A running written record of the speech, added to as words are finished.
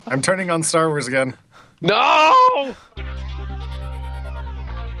I'm turning on Star Wars again. No!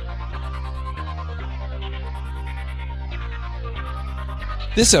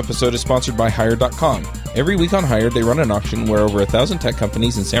 This episode is sponsored by Hired.com. Every week on Hired, they run an auction where over 1,000 tech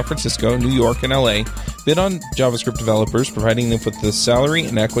companies in San Francisco, New York, and LA bid on JavaScript developers, providing them with the salary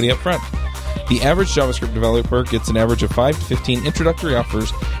and equity up front. The average JavaScript developer gets an average of 5 to 15 introductory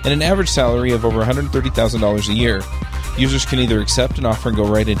offers and an average salary of over $130,000 a year. Users can either accept an offer and go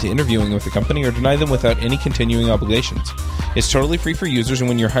right into interviewing with the company or deny them without any continuing obligations. It's totally free for users, and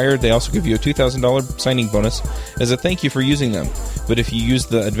when you're hired, they also give you a $2,000 signing bonus as a thank you for using them. But if you use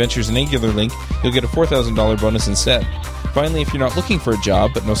the Adventures in Angular link, you'll get a $4,000 bonus instead. Finally, if you're not looking for a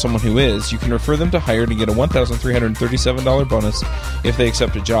job but know someone who is, you can refer them to Hired and get a $1,337 bonus if they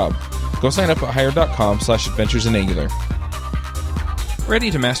accept a job. Go sign up at hired.com/adventuresinangular.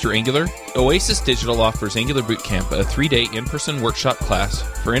 Ready to master Angular? Oasis Digital offers Angular Bootcamp, a 3-day in-person workshop class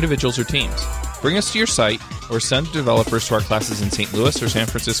for individuals or teams. Bring us to your site or send developers to our classes in St. Louis or San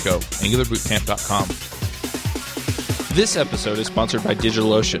Francisco, angularbootcamp.com. This episode is sponsored by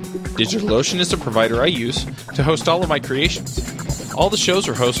DigitalOcean. DigitalOcean is the provider I use to host all of my creations. All the shows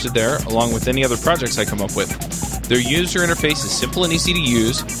are hosted there, along with any other projects I come up with. Their user interface is simple and easy to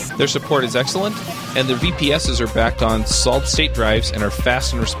use, their support is excellent, and their VPSs are backed on solid-state drives and are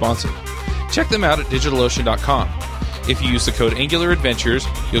fast and responsive. Check them out at DigitalOcean.com. If you use the code AngularAdventures,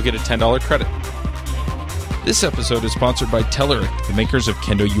 you'll get a $10 credit. This episode is sponsored by Telerik, the makers of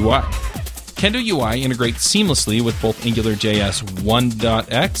Kendo UI. Kendo UI integrates seamlessly with both AngularJS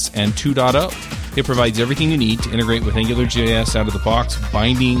 1.x and 2.0. It provides everything you need to integrate with AngularJS out of the box: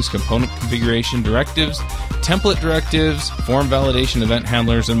 bindings, component configuration directives, template directives, form validation, event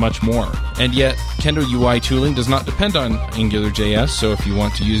handlers, and much more. And yet, Kendo UI tooling does not depend on AngularJS, so if you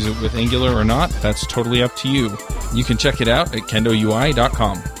want to use it with Angular or not, that's totally up to you. You can check it out at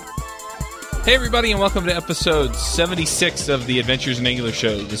kendoui.com. Hey everybody, and welcome to episode 76 of the Adventures in Angular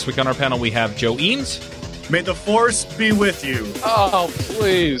show. This week on our panel we have Joe Eames. May the Force be with you. Oh,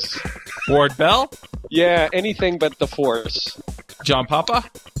 please. Ward Bell. Yeah, anything but the Force. John Papa.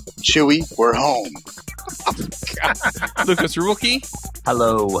 Chewie, we're home. Lucas Ruelke.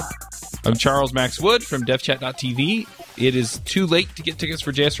 Hello. I'm Charles Max Wood from devchat.tv. It is too late to get tickets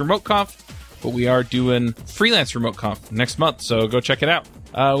for JS RemoteConf, but we are doing freelance RemoteConf next month, so go check it out.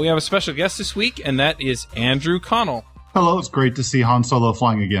 We have a special guest this week, and that is Andrew Connell. Hello, it's great to see Han Solo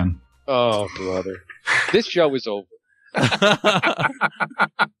flying again. Oh, brother. This show is over.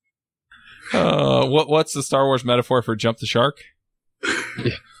 What's the Star Wars metaphor for jump the shark?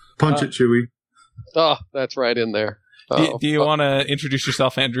 Punch it, Chewie. Oh, that's right in there. Do you want to introduce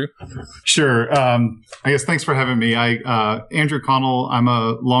yourself, Andrew? Sure. I guess thanks for having me. Andrew Connell, I'm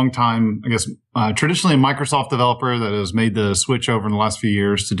a long-time, traditionally a Microsoft developer that has made the switch over in the last few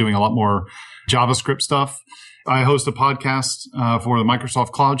years to doing a lot more JavaScript stuff. I host a podcast for the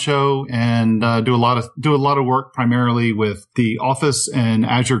Microsoft Cloud Show and do a lot of work primarily with the Office and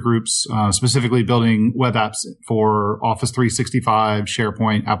Azure groups, specifically building web apps for Office 365,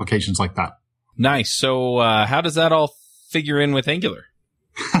 SharePoint, applications like that. Nice. So how does that all figure in with Angular?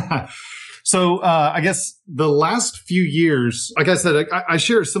 So I guess the last few years, like I said, I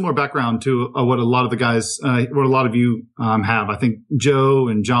share a similar background to what a lot of the guys, what a lot of you have. I think Joe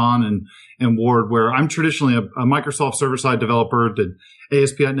and John and Ward, where I'm traditionally a Microsoft server-side developer, did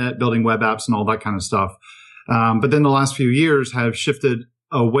ASP.NET, building web apps and all that kind of stuff. But then the last few years have shifted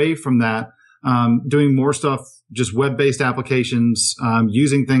away from that, doing more stuff, just web-based applications,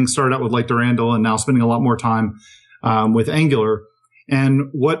 using things, started out with like Durandal and now spending a lot more time with Angular. And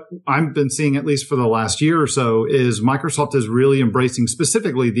what I've been seeing, at least for the last year or so, is Microsoft is really embracing,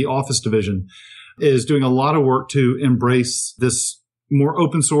 specifically the Office division, is doing a lot of work to embrace this more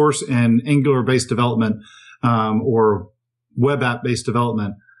open source and Angular-based development or web app-based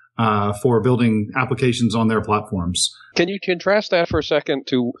development for building applications on their platforms. Can you contrast that for a second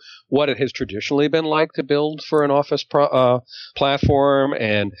to what it has traditionally been like to build for an Office platform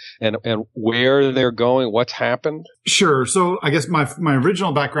and where they're going, what's happened? Sure. So I guess my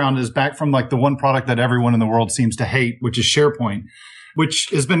original background is back from like the one product that everyone in the world seems to hate, which is SharePoint, which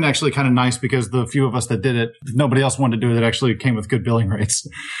has been actually kind of nice because the few of us that did it, nobody else wanted to do it. It actually came with good billing rates.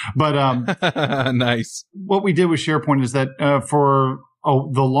 But nice. What we did with SharePoint is that for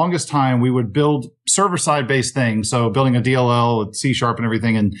the longest time, we would build server-side based things. So building a DLL with C# and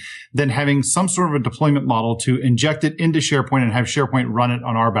everything, and then having some sort of a deployment model to inject it into SharePoint and have SharePoint run it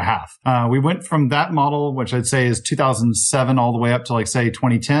on our behalf. We went from that model, which I'd say is 2007 all the way up to like say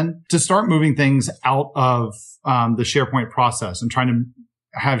 2010, to start moving things out of the SharePoint process and trying to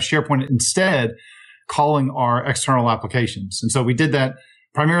have SharePoint instead calling our external applications. And so we did that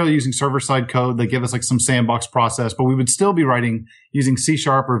primarily using server-side code. They give us like some sandbox process, but we would still be writing using C#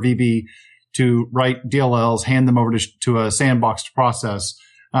 or VB to write DLLs, hand them over to a sandboxed process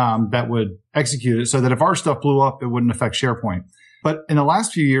that would execute it so that if our stuff blew up, it wouldn't affect SharePoint. But in the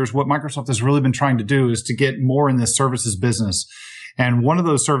last few years, what Microsoft has really been trying to do is to get more in this services business. And one of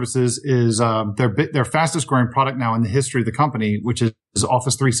those services is their fastest growing product now in the history of the company, which is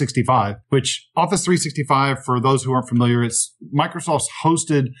Office 365, which Office 365, for those who aren't familiar, it's Microsoft's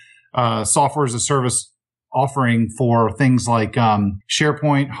hosted software as a service offering for things like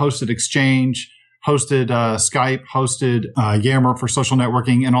SharePoint, hosted Exchange, hosted Skype, hosted Yammer for social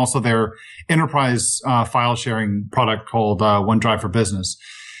networking, and also their enterprise file sharing product called OneDrive for Business.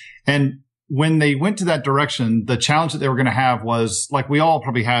 And when they went to that direction, the challenge that they were going to have was like we all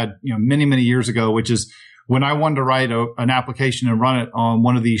probably had, many, many years ago, which is when I wanted to write an application and run it on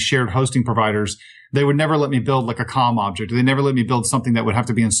one of these shared hosting providers, they would never let me build like a COM object. They never let me build something that would have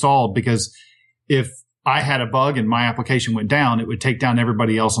to be installed because if I had a bug and my application went down, it would take down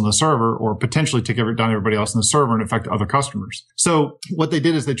everybody else on the server or potentially take down everybody else on the server and affect other customers. So what they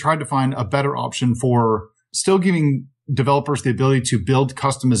did is they tried to find a better option for still giving developers the ability to build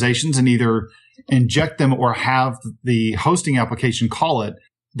customizations and either inject them or have the hosting application call it.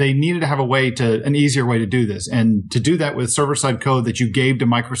 They needed to have an easier way to do this. And to do that with server-side code that you gave to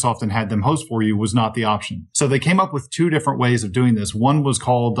Microsoft and had them host for you was not the option. So they came up with two different ways of doing this. One was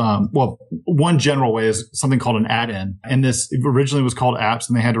called, one general way is something called an add-in. And this originally was called apps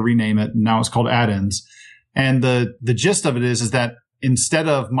and they had to rename it. And now it's called add-ins. And the gist of it is that instead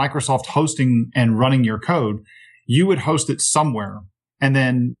of Microsoft hosting and running your code, you would host it somewhere. And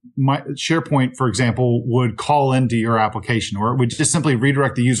then SharePoint, for example, would call into your application, or it would just simply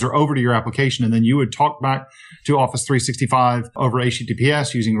redirect the user over to your application. And then you would talk back to Office 365 over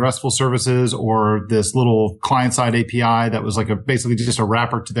HTTPS using RESTful services or this little client-side API that was like basically just a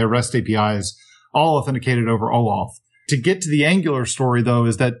wrapper to their REST APIs, all authenticated over OAuth. To get to the Angular story, though,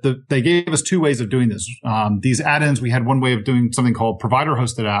 is that they gave us two ways of doing this. These add-ins, we had one way of doing something called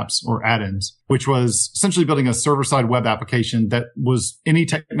provider-hosted apps or add-ins, which was essentially building a server-side web application that was any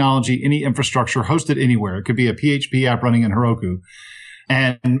technology, any infrastructure hosted anywhere. It could be a PHP app running in Heroku.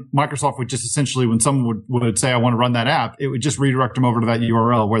 And Microsoft would just essentially, when someone would say, I want to run that app, it would just redirect them over to that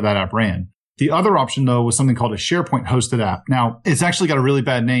URL where that app ran. The other option, though, was something called a SharePoint hosted app. Now, it's actually got a really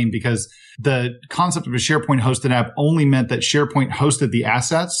bad name because the concept of a SharePoint hosted app only meant that SharePoint hosted the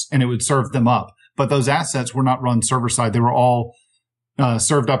assets and it would serve them up. But those assets were not run server side. They were all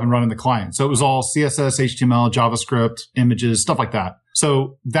served up and run in the client. So it was all CSS, HTML, JavaScript, images, stuff like that.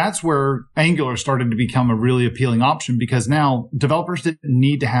 So that's where Angular started to become a really appealing option because now developers didn't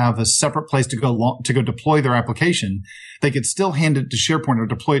need to have a separate place to go deploy their application. They could still hand it to SharePoint or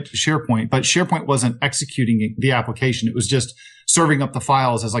deploy it to SharePoint, but SharePoint wasn't executing the application. It was just serving up the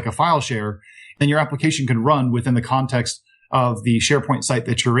files as like a file share, and your application could run within the context of the SharePoint site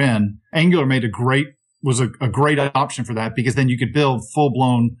that you're in. Angular was a great option for that because then you could build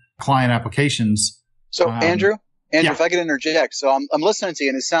full-blown client applications. So, Andrew, yeah. If I could interject. So I'm listening to you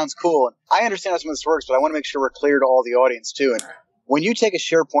and it sounds cool. I understand how some of this works, but I want to make sure we're clear to all the audience too. And when you take a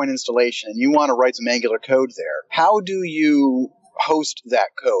SharePoint installation and you want to write some Angular code there, how do you host that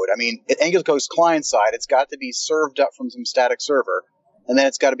code? I mean, Angular code's client side, it's got to be served up from some static server, and then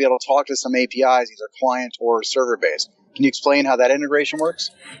it's got to be able to talk to some APIs, either client or server based. Can you explain how that integration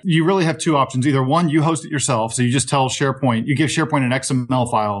works? You really have two options. Either one, you host it yourself. So you just tell SharePoint, you give SharePoint an XML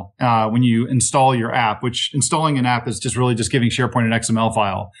file when you install your app, which installing an app is just really just giving SharePoint an XML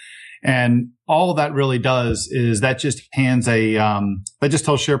file. And all that really does is that just hands that just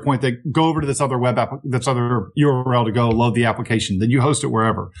tells SharePoint that go over to this other this other URL to go load the application. Then you host it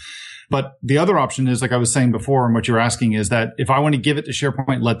wherever. But the other option is, like I was saying before, and what you're asking is that if I want to give it to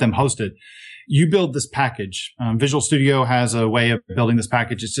SharePoint, let them host it. You build this package. Visual Studio has a way of building this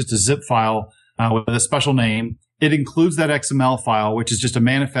package. It's just a zip file with a special name. It includes that XML file, which is just a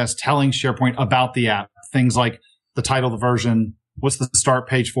manifest telling SharePoint about the app. Things like the title, the version, what's the start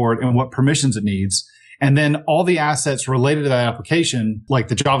page for it, and what permissions it needs. And then all the assets related to that application, like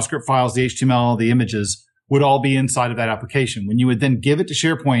the JavaScript files, the HTML, the images, would all be inside of that application. When you would then give it to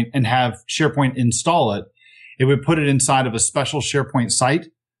SharePoint and have SharePoint install it, it would put it inside of a special SharePoint site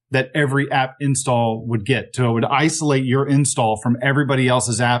that every app install would get. So it would isolate your install from everybody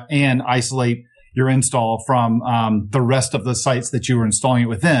else's app and isolate your install from the rest of the sites that you were installing it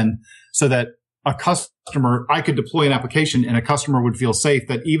within, so that I could deploy an application and a customer would feel safe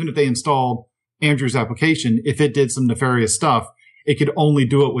that even if they installed Andrew's application, if it did some nefarious stuff, it could only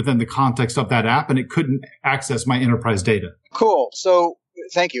do it within the context of that app and it couldn't access my enterprise data. Cool. So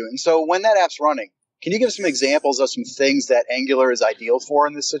thank you. And so when that app's running, Can you give some examples of some things that Angular is ideal for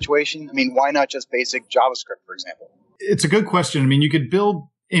in this situation? I mean, why not just basic JavaScript, for example? It's a good question. I mean, you could build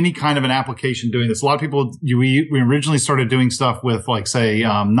any kind of an application doing this. A lot of people, we originally started doing stuff with, like, say,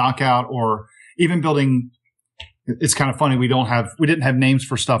 Knockout, or even building. It's kind of funny. We didn't have names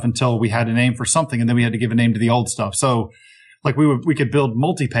for stuff until we had a name for something, and then we had to give a name to the old stuff. So, like, we could build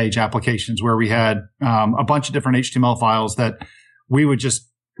multi-page applications where we had a bunch of different HTML files that we would just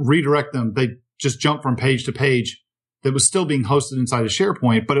redirect them. They just jump from page to page that was still being hosted inside of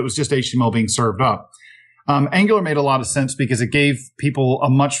SharePoint, but it was just HTML being served up. Angular made a lot of sense because it gave people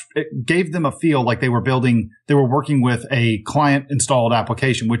it gave them a feel like they were working with a client installed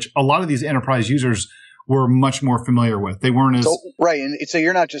application, which a lot of these enterprise users were much more familiar with. They weren't as... Right. And so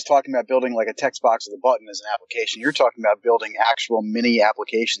you're not just talking about building like a text box with a button as an application. You're talking about building actual mini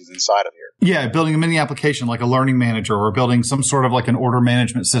applications inside of here. Yeah, building a mini application like a learning manager, or building some sort of like an order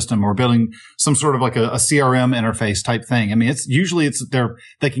management system, or building some sort of like a CRM interface type thing. I mean,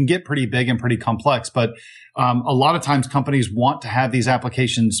 they can get pretty big and pretty complex, but a lot of times companies want to have these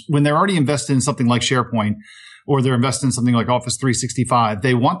applications when they're already invested in something like SharePoint, or they're invested in something like Office 365.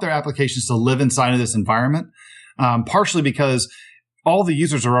 They want their applications to live inside of this environment, partially because all the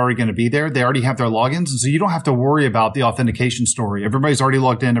users are already going to be there. They already have their logins. And so you don't have to worry about the authentication story. Everybody's already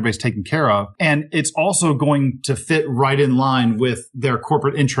logged in. Everybody's taken care of. And it's also going to fit right in line with their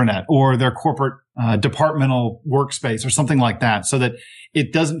corporate intranet or their corporate departmental workspace or something like that, so that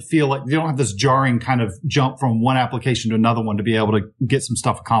it doesn't feel like you don't have this jarring kind of jump from one application to another one to be able to get some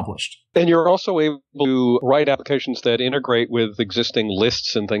stuff accomplished. And you're also able to write applications that integrate with existing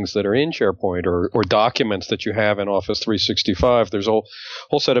lists and things that are in SharePoint, or documents that you have in Office 365. There's a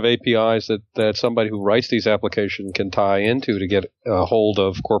whole set of APIs that somebody who writes these applications can tie into to get a hold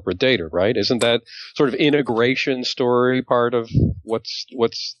of corporate data, right? Isn't that sort of integration story part of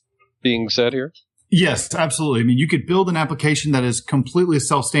what's being said here? Yes, absolutely. I mean, you could build an application that is completely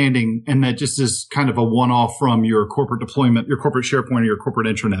self-standing and that just is kind of a one-off from your corporate deployment, your corporate SharePoint, or your corporate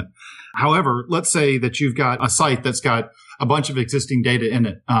intranet. However, let's say that you've got a site that's got a bunch of existing data in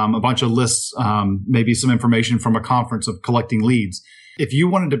it, a bunch of lists, maybe some information from a conference of collecting leads. If you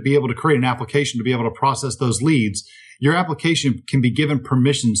wanted to be able to create an application to be able to process those leads, your application can be given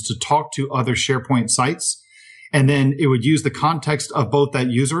permissions to talk to other SharePoint sites. And then it would use the context of both that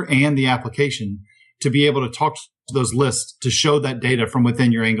user and the application to be able to talk to those lists to show that data from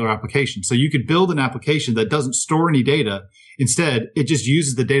within your Angular application. So you could build an application that doesn't store any data. Instead, it just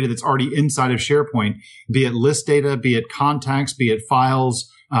uses the data that's already inside of SharePoint, be it list data, be it contacts, be it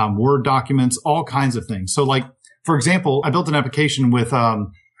files, Word documents, all kinds of things. So, like, for example, I built an application with,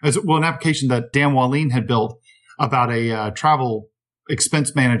 an application that Dan Wallin had built about a travel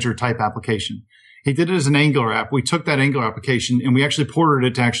expense manager type application. He did it as an Angular app. We took that Angular application and we actually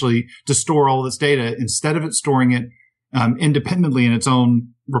ported it to store all this data. Instead of it storing it independently in its own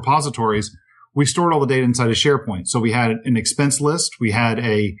repositories, we stored all the data inside of SharePoint. So we had an expense list. We had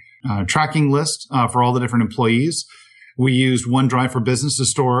a tracking list for all the different employees. We used OneDrive for Business to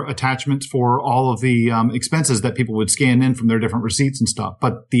store attachments for all of the expenses that people would scan in from their different receipts and stuff.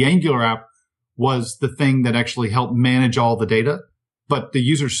 But the Angular app was the thing that actually helped manage all the data. But the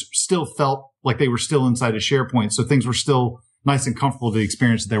users still felt like they were still inside of SharePoint. So things were still nice and comfortable to the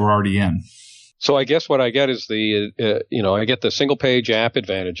experience that they were already in. So I guess what I get is I get the single page app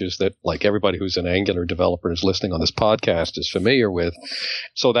advantages that, like, everybody who's an Angular developer who's listening on this podcast is familiar with.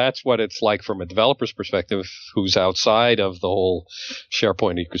 So that's what it's like from a developer's perspective who's outside of the whole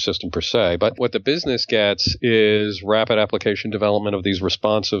SharePoint ecosystem per se. But what the business gets is rapid application development of these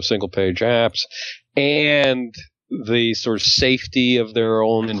responsive single page apps, and the sort of safety of their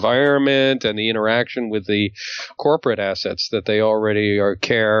own environment and the interaction with the corporate assets that they already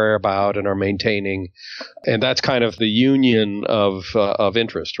care about and are maintaining. And that's kind of the union of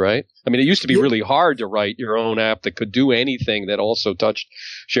interest, right? I mean, it used to be really hard to write your own app that could do anything that also touched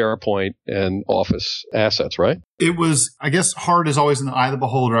SharePoint and Office assets, right? It was, I guess, hard is always in the eye of the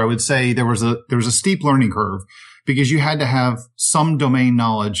beholder. I would say there was a steep learning curve, because you had to have some domain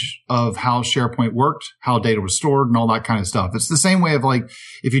knowledge of how SharePoint worked, how data was stored, and all that kind of stuff. It's the same way of, like,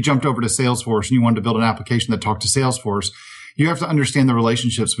 if you jumped over to Salesforce and you wanted to build an application that talked to Salesforce, you have to understand the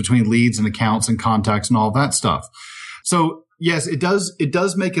relationships between leads and accounts and contacts and all that stuff. So yes, it does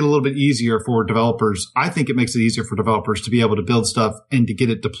make it a little bit easier for developers. I think it makes it easier for developers to be able to build stuff and to get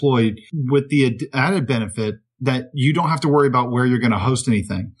it deployed, with the added benefit that you don't have to worry about where you're going to host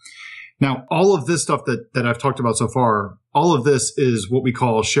anything. Now, all of this stuff that I've talked about so far, all of this is what we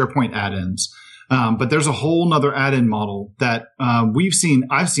call SharePoint add-ins. But there's a whole nother add-in model that I've seen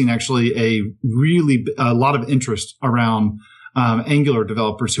actually a lot of interest around Angular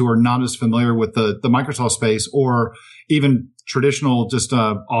developers who are not as familiar with the Microsoft space or even traditional just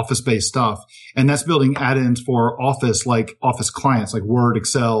Office-based stuff. And that's building add-ins for Office, like Office clients, like Word,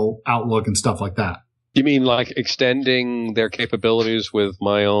 Excel, Outlook, and stuff like that. You mean like extending their capabilities with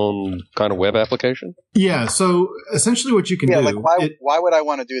my own kind of web application? Yeah. So essentially what you can do. Like why would I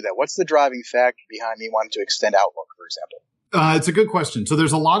want to do that? What's the driving factor behind me wanting to extend Outlook, for example? It's a good question. So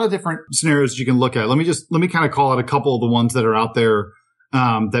there's a lot of different scenarios you can look at. Let me kind of call out a couple of the ones that are out there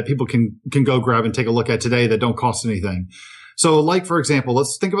that people can go grab and take a look at today that don't cost anything. So like, for example,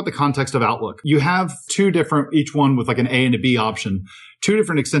 let's think about the context of Outlook. You have two different, each one with like an A and a B option, two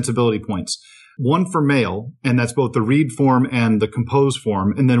different extensibility points. One for mail, and that's both the read form and the compose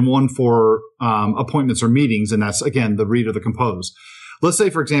form, and then one for appointments or meetings, and that's, again, the read or the compose. Let's say,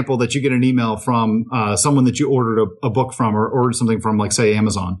 for example, that you get an email from someone that you ordered a book from or ordered something from, like, say,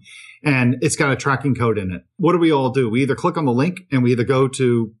 Amazon, and it's got a tracking code in it. What do we all do? We either click on the link and we either go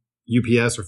to UPS or